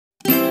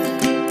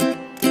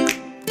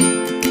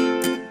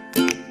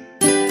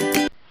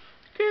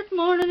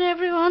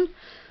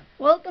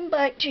Welcome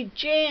back to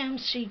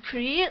JMC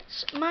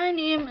Creates. My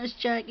name is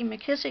Jackie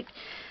McKissick,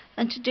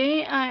 and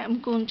today I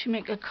am going to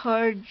make a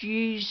card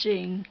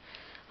using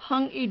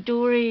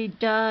HunkyDory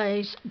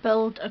Dies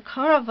Build a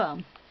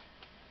Caravan.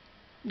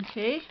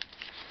 Okay,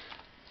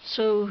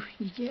 so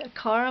you get a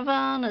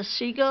caravan, a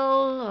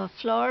seagull, a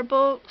flower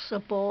box, a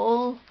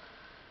ball,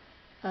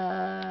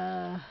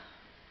 a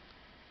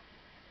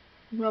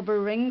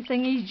rubber ring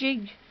thingy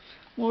jig,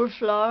 more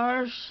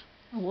flowers,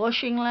 a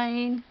washing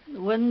line, the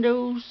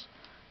windows,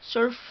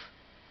 surf,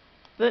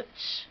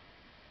 boots,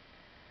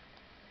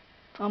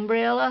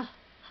 umbrella,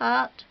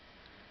 hat,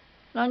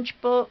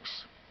 lunchbox,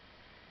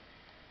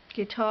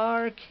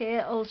 guitar,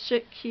 kettle,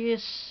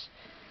 suitcase,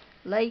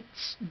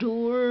 lights,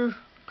 door,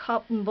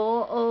 cup and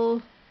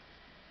bottle,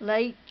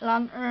 light,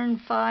 lantern,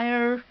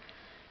 fire,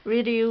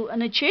 radio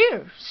and a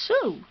chair.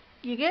 So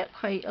you get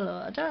quite a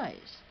lot of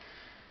dies,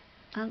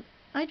 and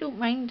I don't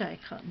mind die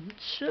cutting,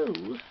 so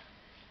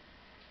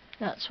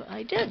that's what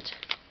I did.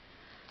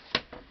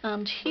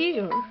 And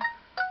here,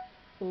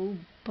 oh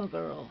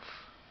bugger off,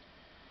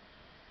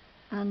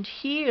 and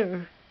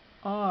here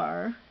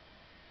are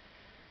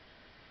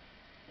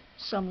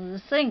some of the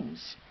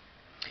things.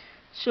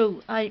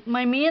 So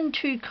my main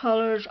two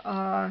colours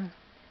are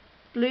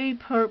blue,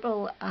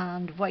 purple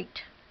and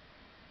white.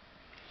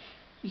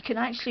 You can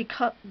actually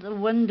cut the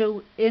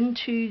window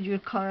into your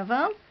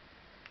caravan.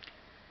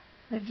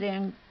 I've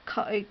then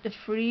cut out the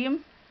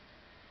frame.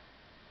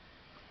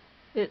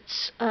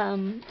 It's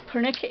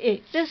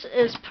pernickety. This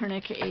is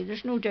pernickety,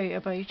 there's no doubt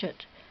about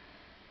it.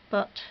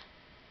 But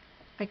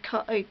I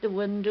cut out the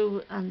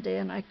window and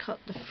then I cut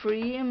the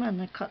frame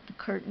and I cut the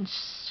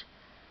curtains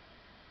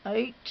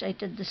out. I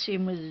did the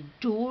same with the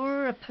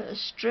door. I put a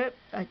strip.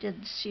 I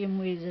did the same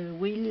with the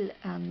wheel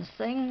and the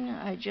thing.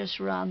 I just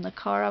ran the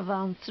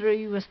caravan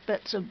through with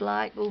bits of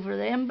black over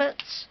them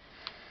bits.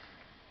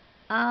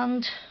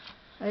 And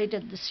I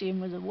did the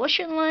same with the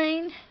washing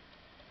line.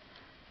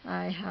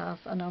 I have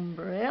an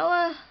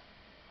umbrella.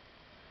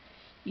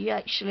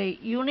 You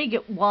only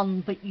get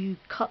one, but you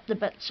cut the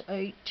bits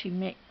out to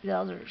make the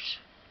others.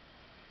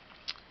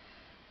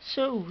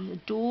 So the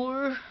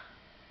door,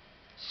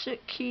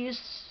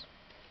 suitcase,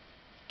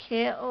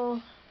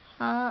 kettle,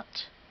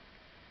 hat,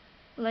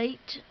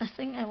 light. I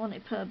think I want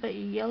to put a bit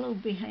of yellow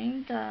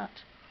behind that.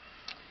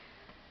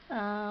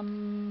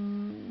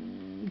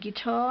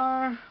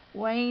 Guitar,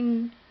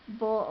 wine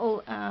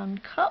bottle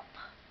and cup.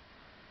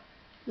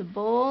 The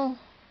ball.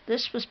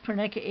 This was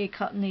pernickety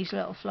cutting these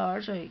little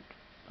flowers out,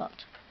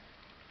 but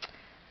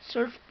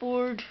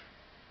surfboard,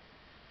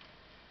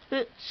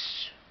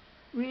 boots,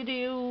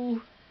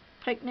 radio,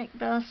 picnic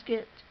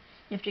basket.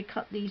 You have to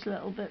cut these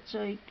little bits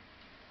out.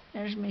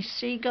 There's my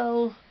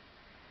seagull.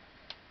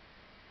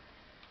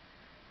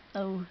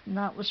 Oh, and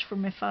that was for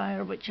my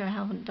fire, which I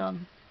haven't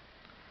done.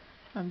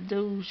 And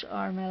those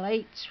are my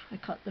lights. I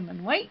cut them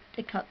in white,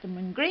 I cut them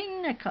in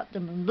green, I cut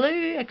them in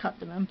blue, I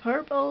cut them in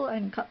purple,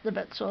 and cut the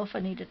bits off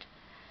I needed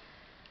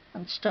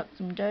and stuck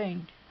them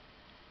down.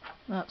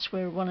 That's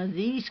where one of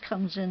these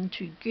comes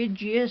into good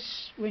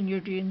use when you're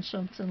doing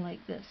something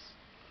like this.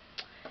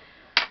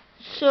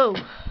 So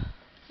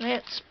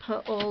let's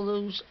put all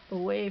those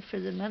away for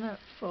the minute,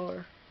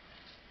 for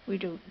we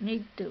don't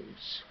need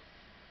those.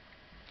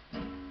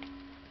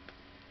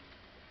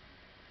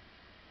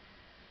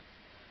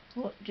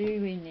 What do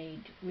we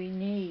need? We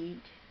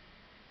need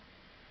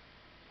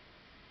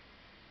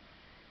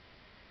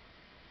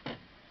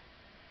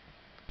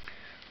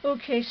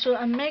okay, so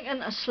I'm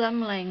making a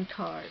slimline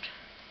card.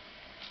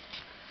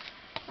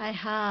 I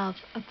have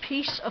a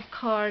piece of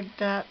card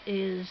that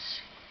is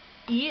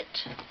 8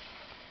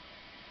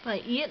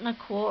 by 8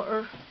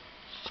 1/4,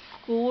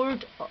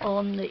 scored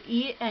on the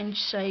 8-inch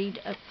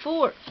side at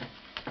 4.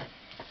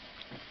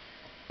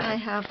 I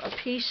have a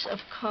piece of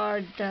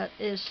card that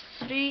is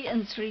 3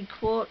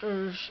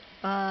 3/4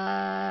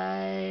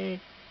 by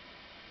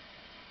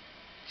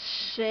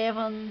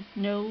 7,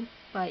 no,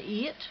 by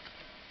 8.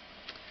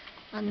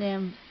 And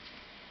then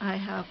I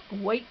have a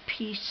white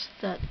piece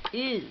that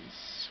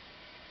is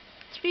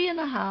 3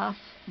 1/2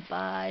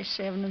 by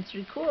 7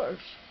 3/4.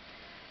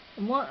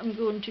 And what I'm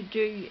going to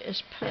do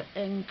is put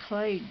in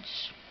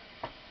clouds.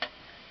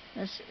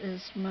 This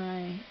is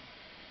my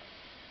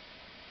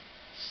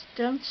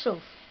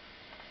stencil.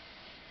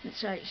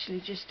 It's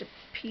actually just a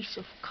piece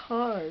of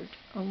card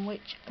on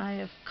which I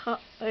have cut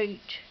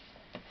out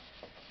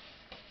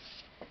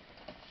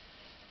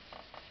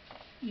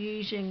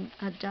using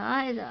a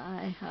die that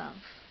I have,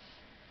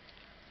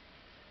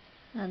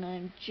 and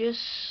I'm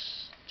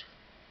just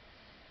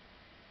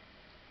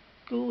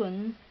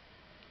going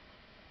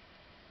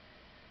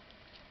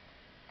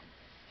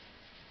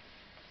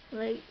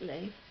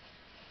lightly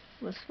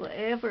with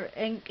whatever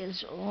ink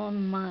is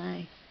on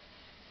my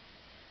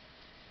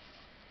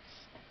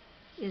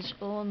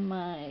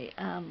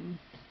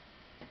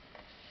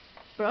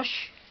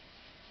brush.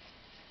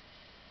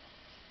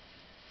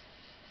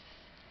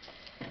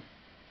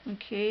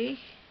 Okay,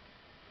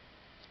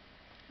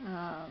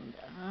 and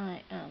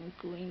I am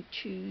going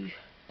to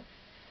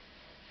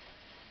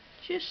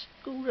just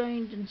go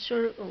round in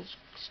circles,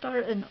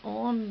 starting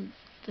on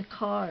the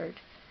card,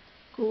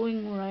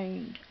 going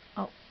round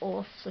up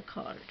off the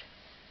card.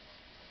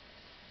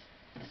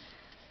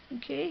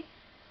 Okay,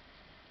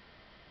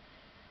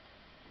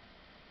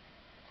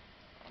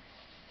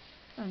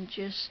 and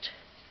just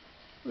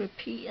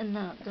repeating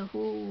that the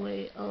whole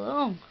way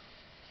along.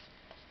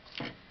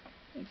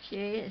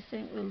 Okay, I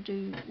think we'll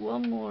do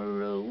one more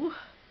row,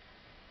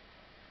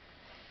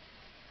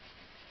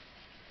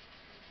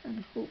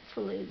 and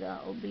hopefully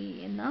that'll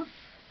be enough.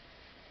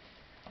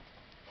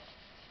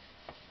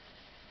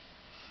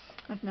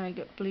 I've now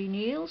got blue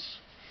nails.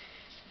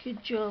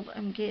 Good job,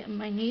 I'm getting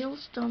my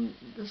nails done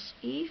this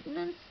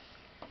evening.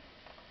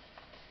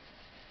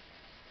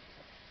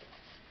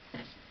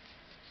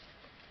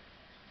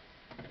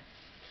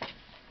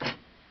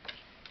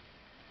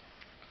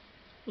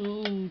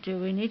 Oh,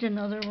 do we need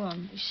another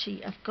one? You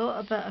see, I've got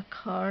a bit of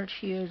card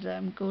here that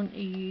I'm going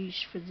to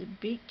use for the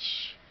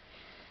beach.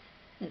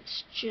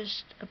 It's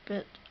just a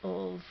bit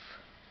of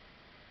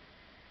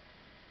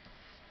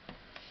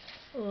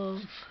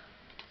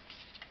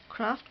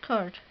craft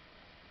card.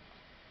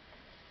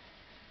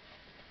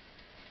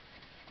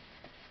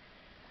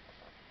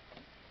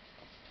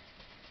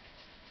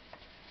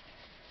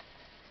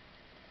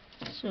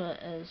 So it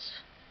is.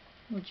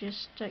 We'll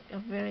just stick a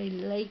very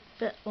light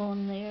bit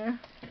on there,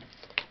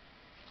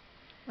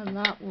 and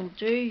that will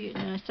do.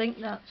 And I think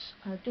that's,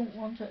 I don't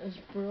want it as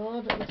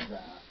broad as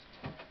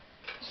that.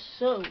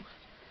 So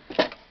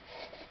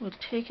we'll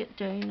take it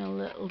down a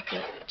little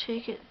bit,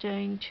 take it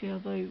down to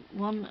about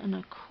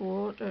 1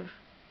 1/4.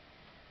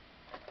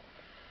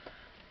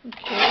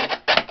 Okay,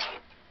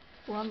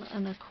 1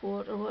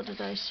 1/4, what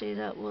did I say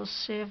that was?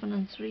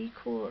 7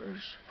 3/4.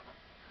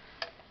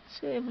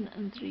 7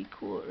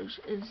 3/4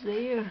 is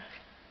there.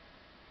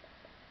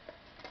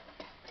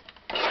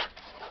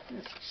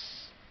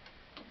 Let's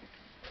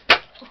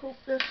hope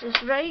this is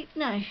right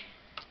now.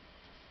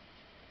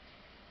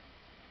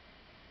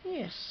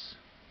 Yes.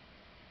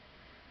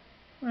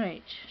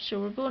 Right, so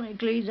we're going to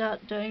glue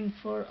that down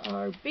for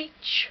our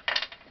beach.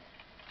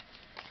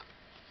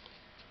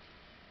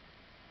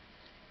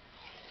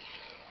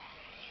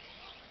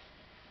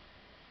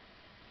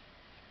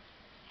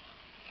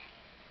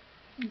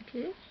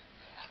 Okay.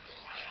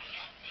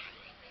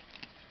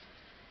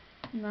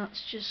 And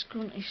that's just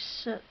going to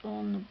sit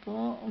on the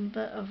bottom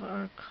bit of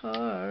our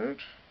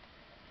card.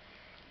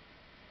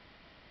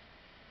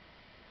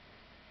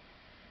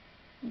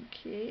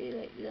 Okay,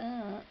 like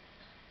that.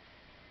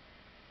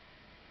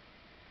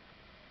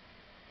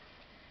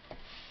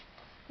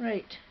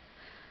 Right,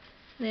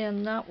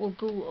 then that will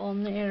go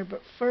on there,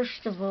 but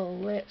first of all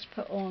let's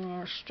put on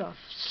our stuff.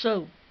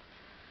 So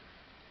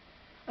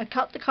I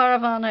cut the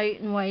caravan out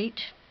in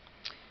white,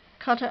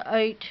 cut it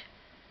out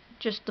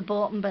just the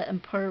bottom bit in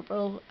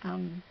purple,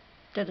 and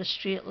did a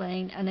straight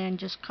line, and then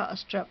just cut a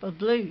strip of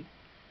blue.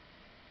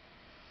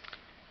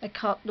 I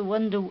cut the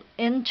window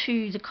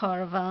into the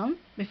caravan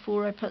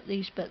before I put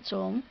these bits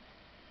on.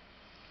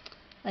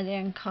 I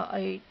then cut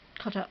it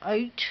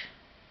out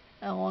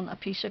on a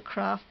piece of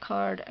craft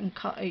card and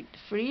cut out the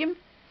frame.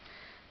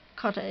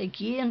 Cut it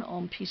again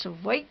on a piece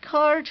of white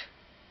card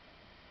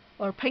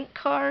or pink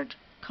card,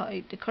 cut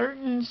out the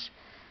curtains,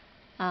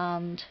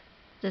 and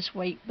this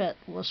white bit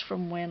was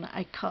from when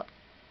I cut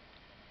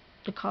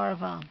the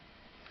caravan.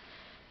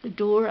 The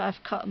door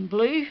I've cut in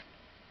blue,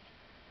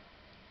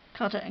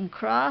 cut it in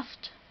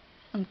craft,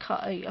 and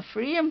cut out a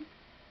frame,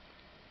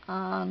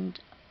 and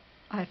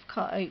I've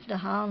cut out the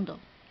handle.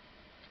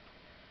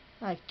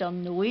 I've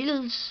done the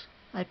wheels.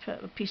 I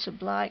put a piece of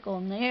black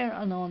on there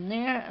and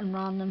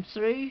ran them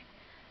through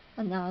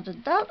and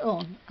added that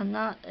on, and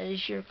that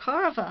is your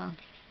caravan,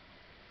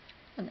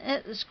 and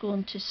it is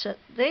going to sit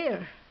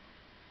there.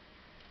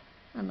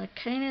 And the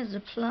kind of the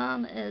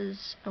plan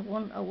is I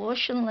want a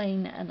washing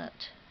line in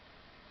it.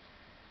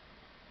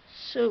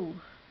 So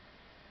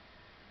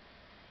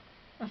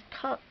I've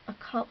cut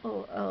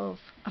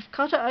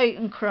it out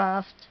in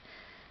craft,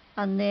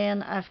 and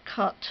then I've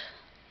put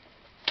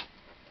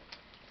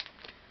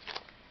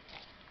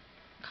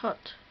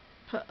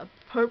a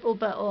purple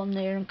bit on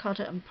there and cut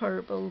it in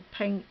purple,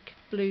 pink,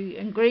 blue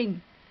and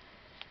green,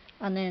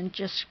 and then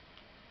just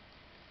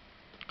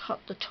cut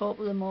the top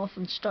of them off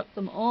and stuck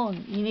them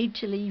on. You need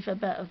to leave a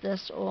bit of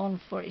this on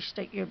for to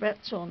stick your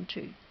bits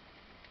onto,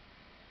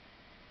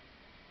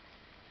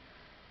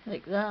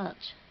 like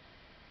that.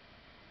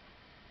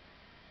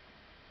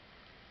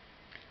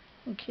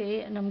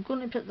 Okay, and I'm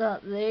going to put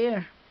that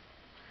there.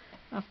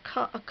 I've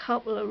cut a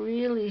couple of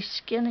really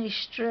skinny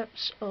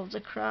strips of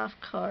the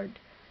craft card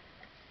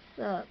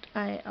that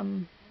I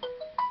am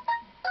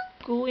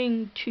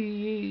going to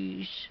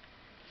use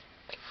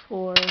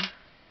for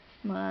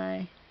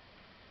my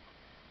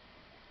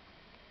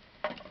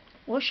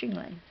washing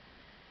line.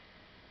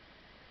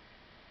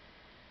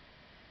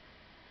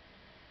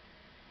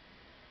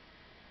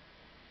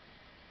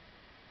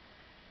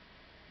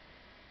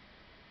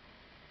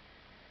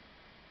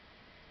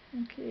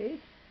 Okay,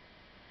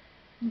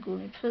 I'm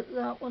going to put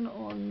that one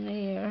on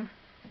there.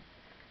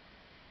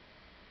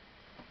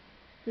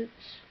 Oops.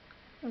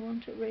 I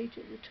want it right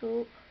at the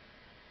top.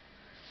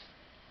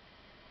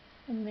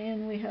 And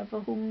then we have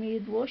a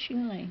homemade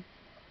washing line.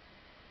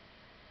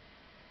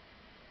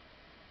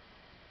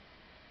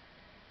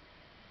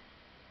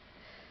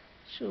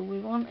 So we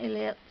want to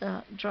let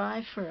that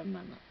dry for a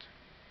minute.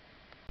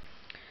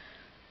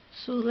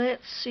 So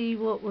let's see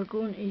what we're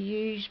going to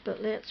use,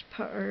 but let's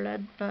put our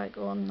lid back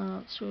on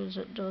that so as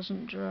it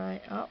doesn't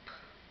dry up.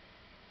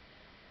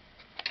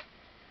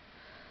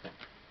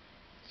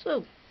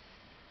 So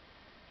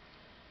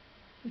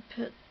we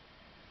put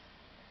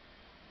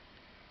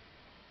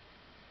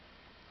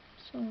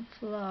some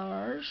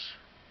flowers.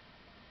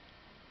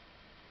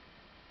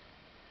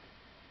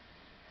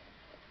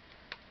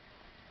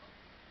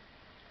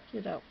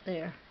 Get up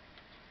there.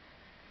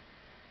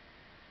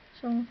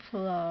 Some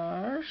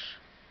flowers.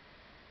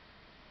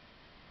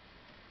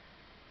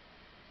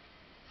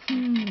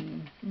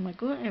 Am I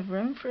going to have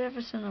room for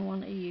everything I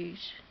want to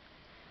use?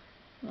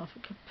 Well, if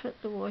I could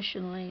put the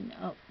washing line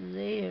up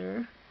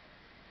there.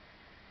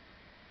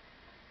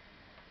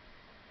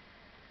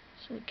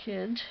 So I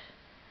could.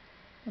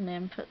 And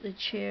then put the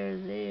chair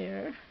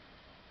there.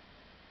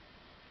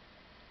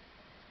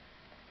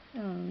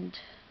 And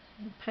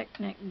the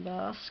picnic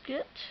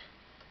basket.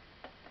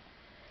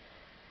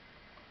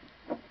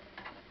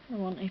 I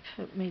want to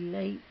put my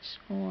lights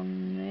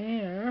on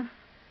there.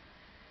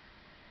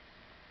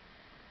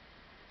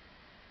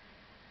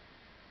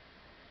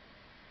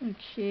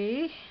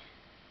 Okay.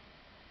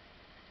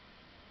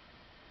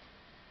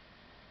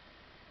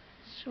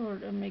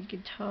 Sort of my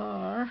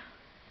guitar.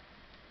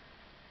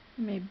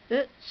 My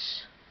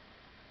boots.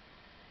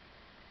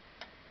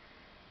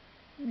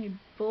 My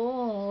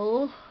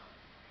ball.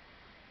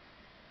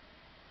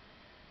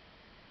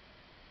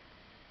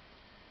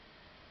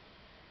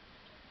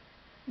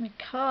 My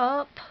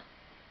cup.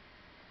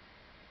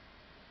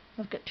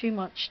 I've got too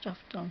much stuff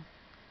done.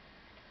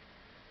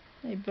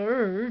 My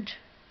bird.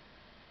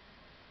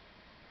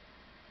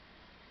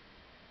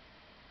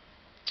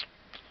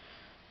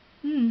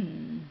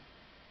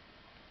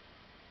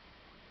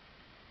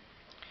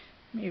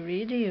 My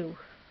radio.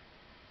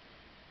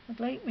 I'd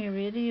like my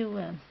radio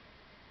in.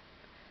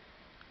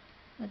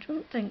 I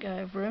don't think I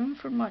have room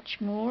for much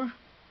more.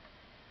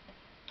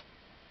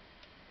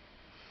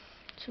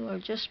 So I'll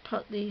just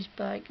put these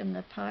back in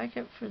the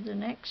packet for the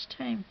next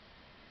time.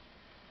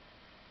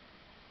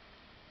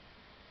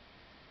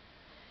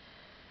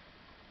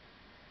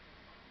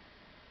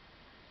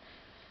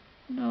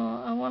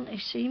 No, I want to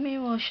see my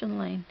washing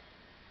line.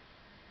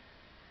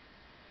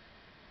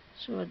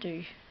 So I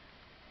do.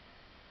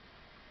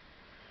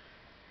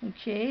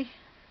 Okay.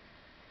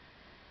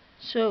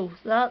 So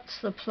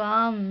that's the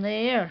plan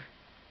there.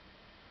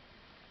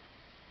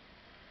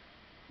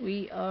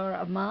 We are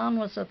a man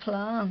with a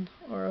plan,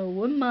 or a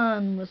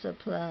woman with a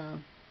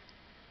plan.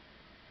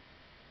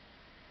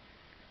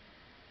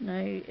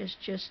 Now it's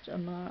just a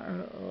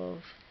matter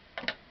of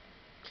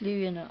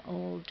gluing it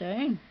all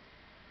down.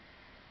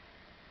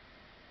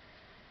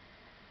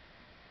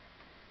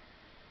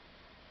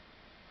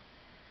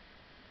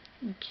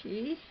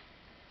 Okay.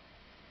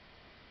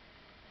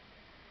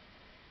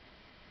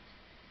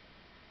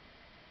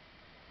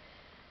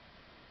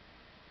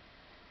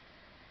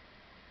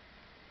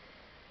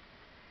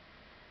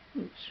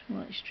 Oops, I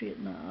want to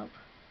straighten that up.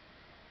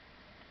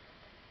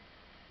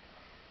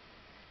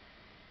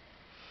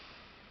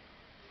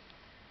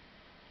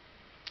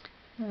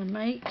 I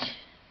might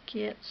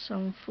get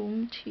some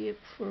foam tape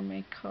for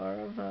my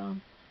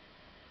caravan.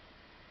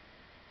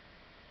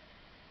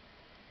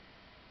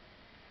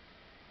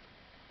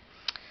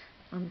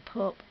 And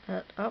pop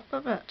it up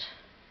a bit.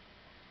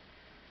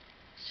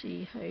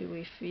 See how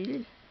we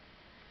feel.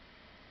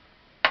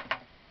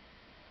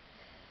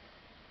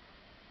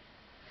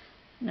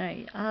 Now,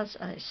 as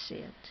I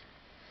said,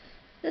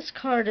 this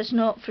card is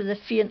not for the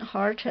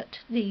faint-hearted,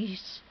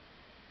 these.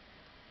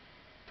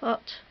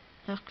 But,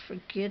 oh, for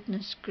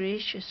goodness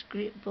gracious,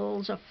 great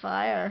balls of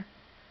fire.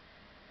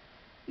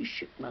 You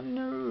shook my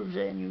nerves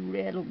and you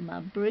rattled my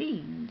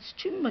brains.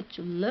 Too much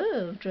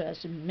love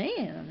drives a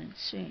man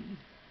insane.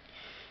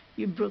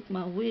 You broke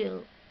my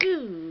will.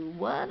 Ooh,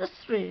 what a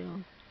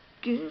thrill.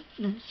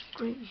 Goodness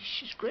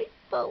gracious, great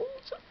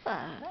balls of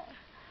fire.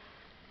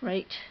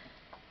 Right,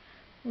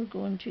 we're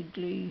going to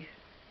glue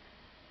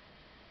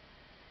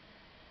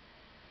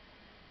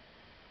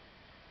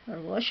our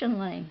washing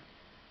line.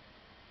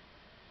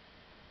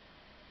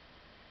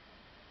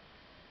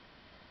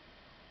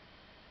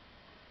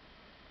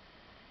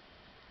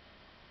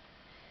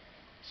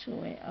 So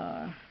we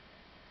are.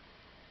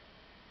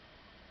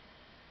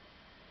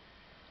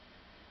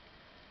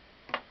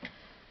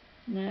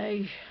 Now,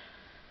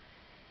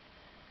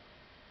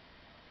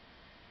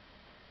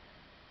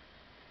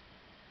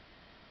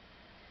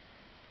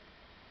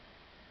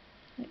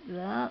 like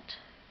that.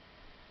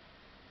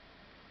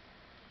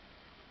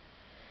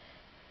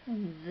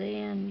 And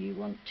then you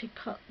want to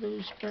cut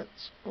those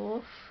bits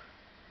off.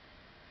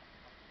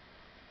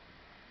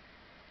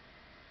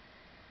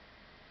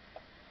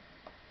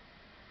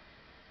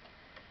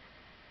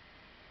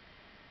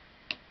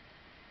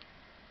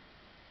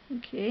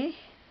 Okay.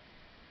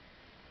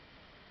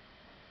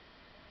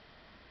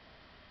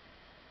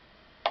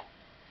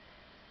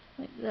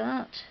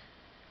 that.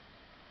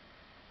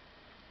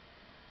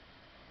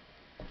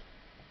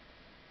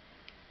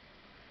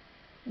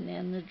 And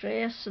then the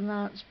dress and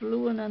that's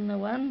blowing in the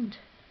wind.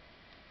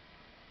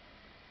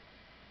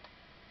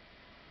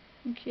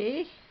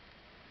 Okay,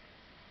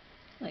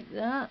 like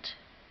that.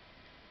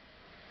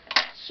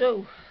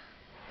 So,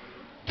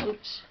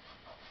 oops,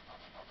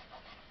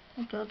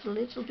 I got a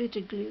little bit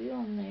of glue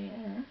on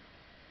there.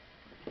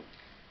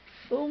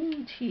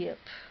 Foam tape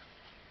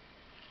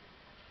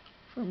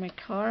for my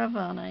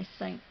caravan, I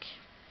think.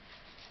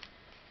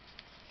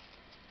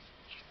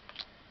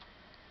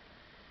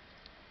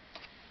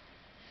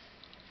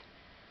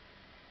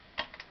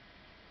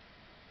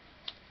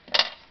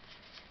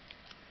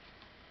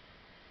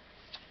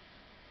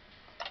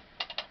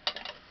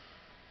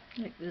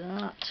 Like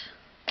that.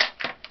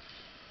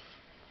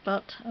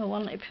 But I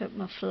want to put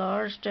my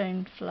flowers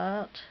down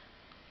flat.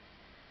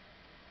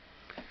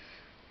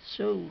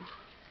 So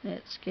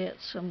let's get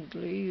some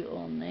glue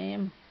on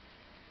them.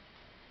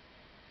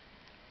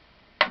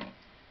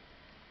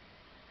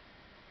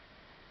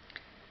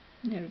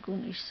 They're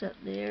going to sit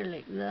there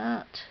like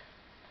that.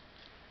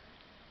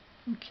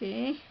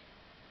 Okay.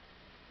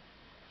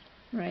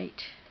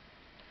 Right.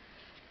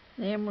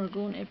 Then we're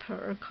going to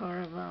put our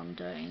caravan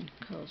down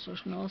because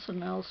there's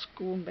nothing else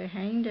going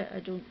behind it, I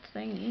don't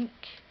think.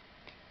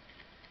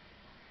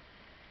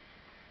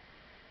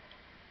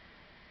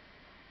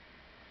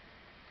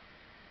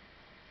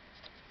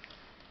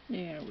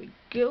 There we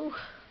go.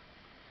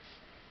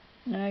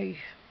 Now,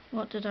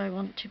 what did I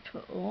want to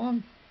put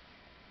on?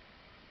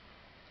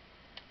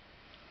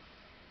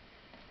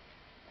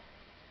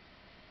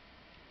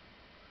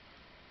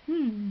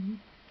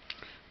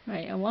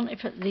 Right, I want to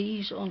put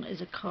these on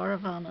as a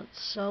caravan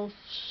itself,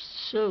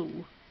 so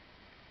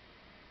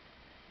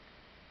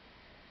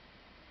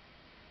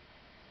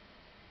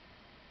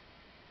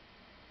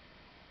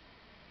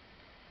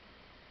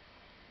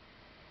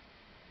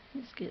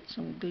let's get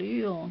some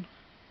glue on.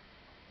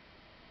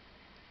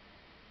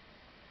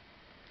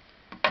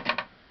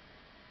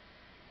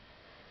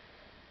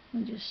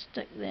 And just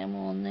stick them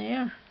on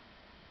there.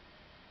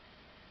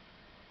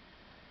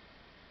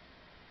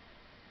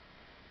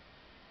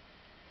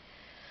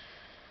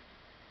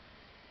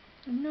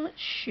 I'm not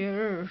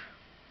sure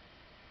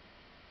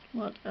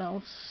what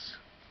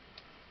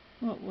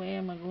way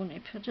am I going to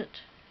put it.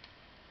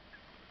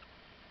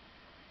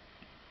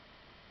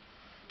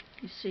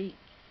 You see,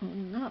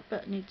 that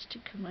bit needs to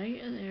come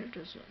out of there,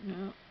 does it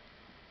not?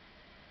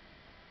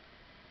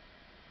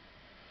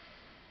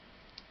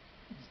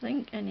 I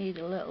think I need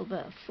a little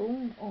bit of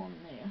foam on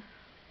there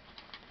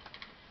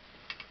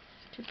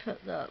to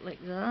put that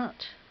like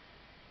that.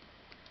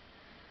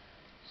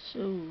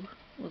 So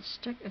we'll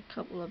stick a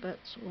couple of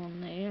bits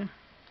on there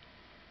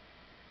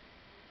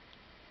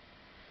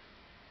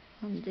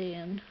and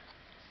then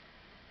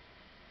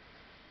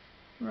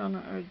run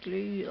our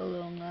glue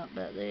along that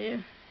bit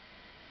there.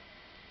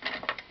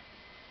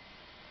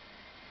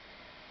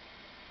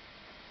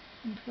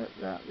 And put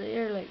that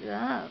there like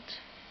that.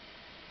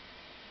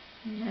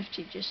 You have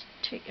to just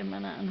take a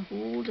minute and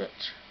hold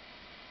it.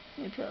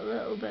 You put a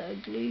little bit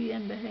of glue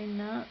in behind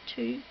that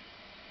too.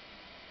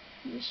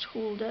 Just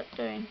hold it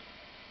down.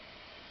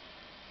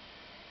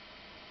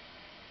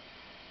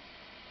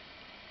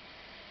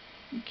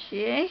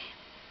 Okay.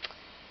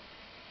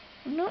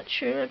 I'm not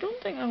sure. I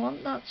don't think I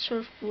want that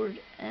surfboard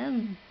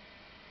in.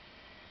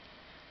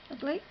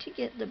 I'd like to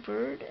get the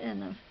bird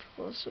in if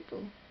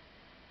possible.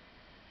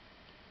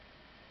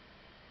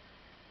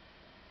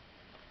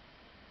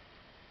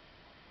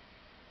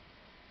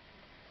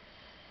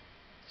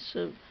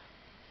 So,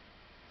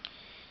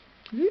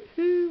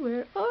 woohoo,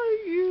 where are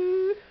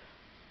you?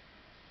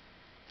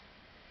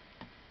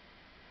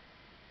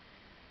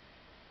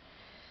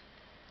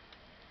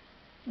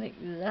 Like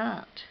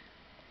that.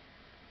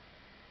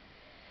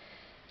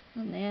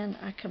 And then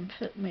I can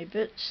put my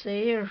boots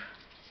there.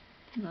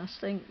 And I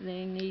think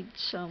they need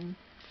some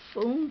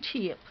foam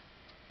tape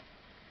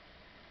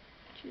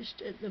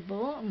just at the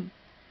bottom.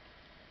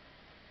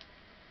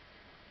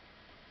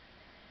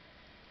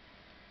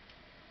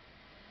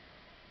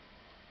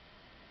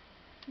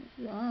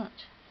 Like that.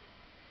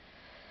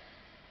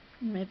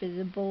 Maybe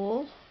the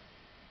ball.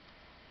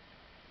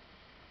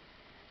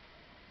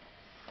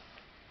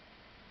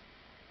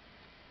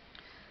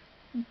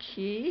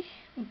 Okay,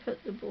 I'll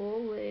put the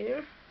ball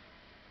there.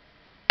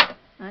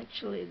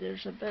 Actually,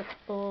 there's a bit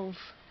of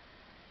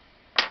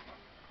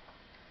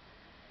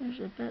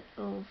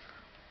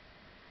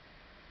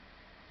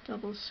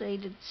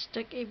double-sided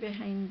sticky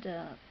behind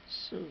that,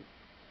 so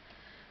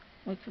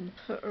we can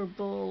put our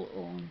ball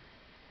on.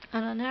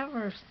 And I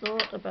never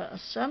thought about a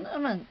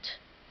sentiment.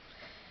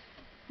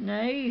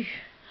 Now,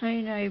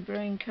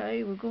 brown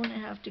cow, we're going to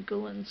have to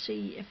go and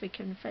see if we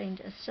can find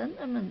a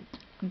sentiment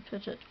and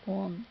put it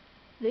on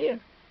there.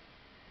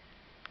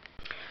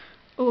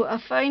 Oh,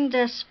 I found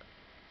this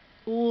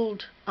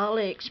old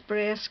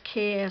AliExpress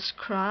KS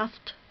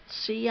Craft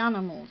sea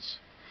animals,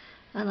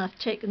 and I've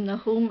taken the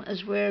home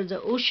as where the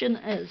ocean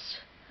is,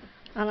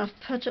 and I've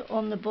put it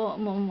on the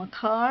bottom of my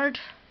card,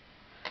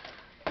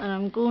 And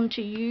I'm going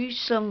to use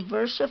some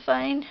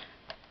VersaFine.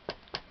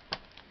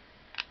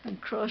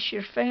 And cross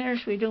your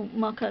fingers we don't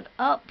muck it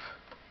up.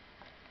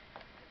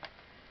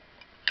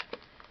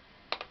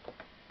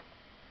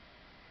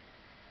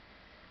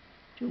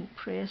 Don't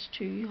press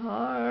too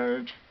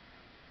hard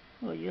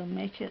or you'll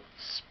make it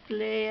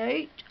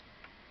splay out.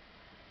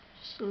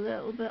 Just a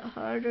little bit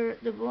harder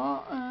at the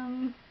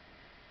bottom.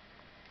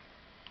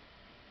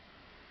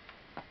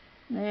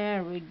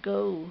 There we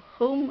go.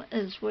 Home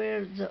is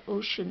where the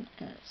ocean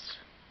is.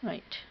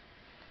 Right.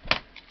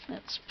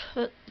 Let's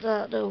put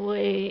that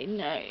away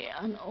now.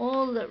 And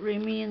all that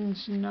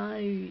remains now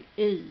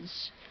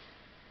is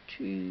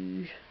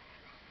to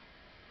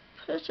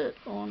put it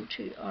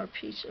onto our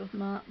piece of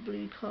matte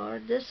blue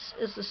card. This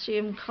is the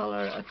same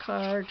colour of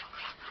card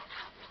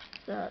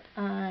that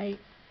I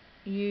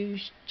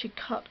used to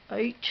cut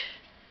out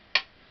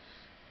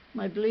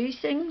my blue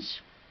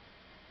things.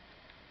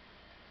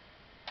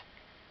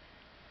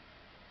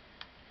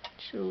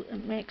 So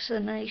it makes a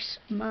nice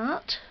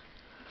mat.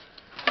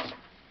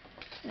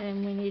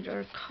 Then we need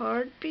our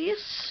card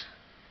base.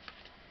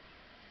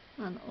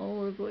 And all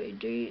we're going to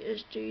do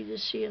is do the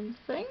same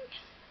thing.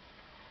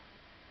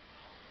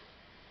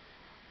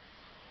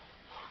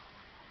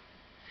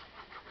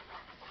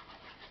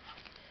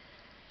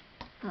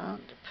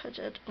 And put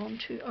it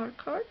onto our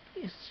card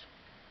base.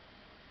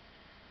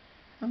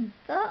 And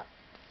that,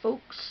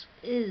 folks,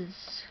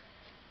 is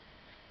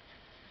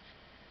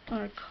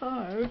our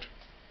card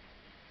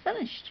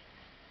finished.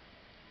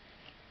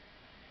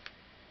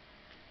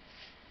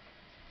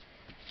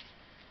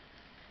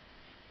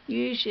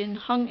 Using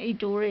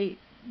HunkyDory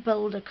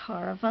Build a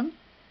Caravan.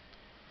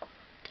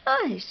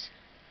 Guys,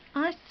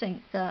 I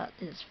think that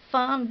is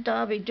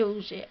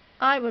fan-dabby-dozy.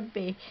 I would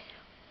be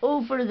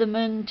over the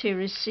moon to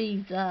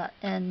receive that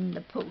in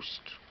the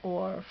post,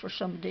 or for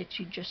somebody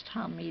to just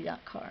hand me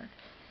that card.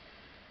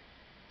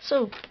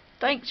 So,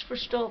 thanks for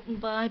stopping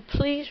by.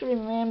 Please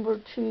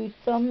remember to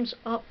thumbs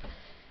up.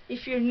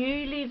 If you're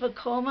new, leave a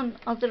comment,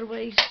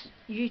 otherwise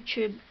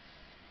YouTube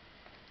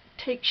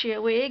takes you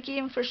away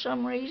again for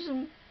some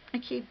reason. I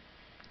keep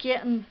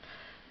getting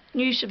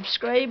new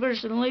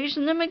subscribers and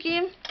losing them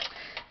again.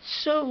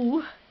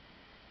 So,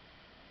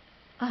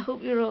 I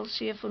hope you're all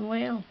safe and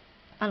well.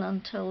 And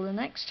until the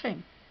next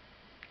time,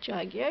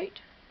 jag you out.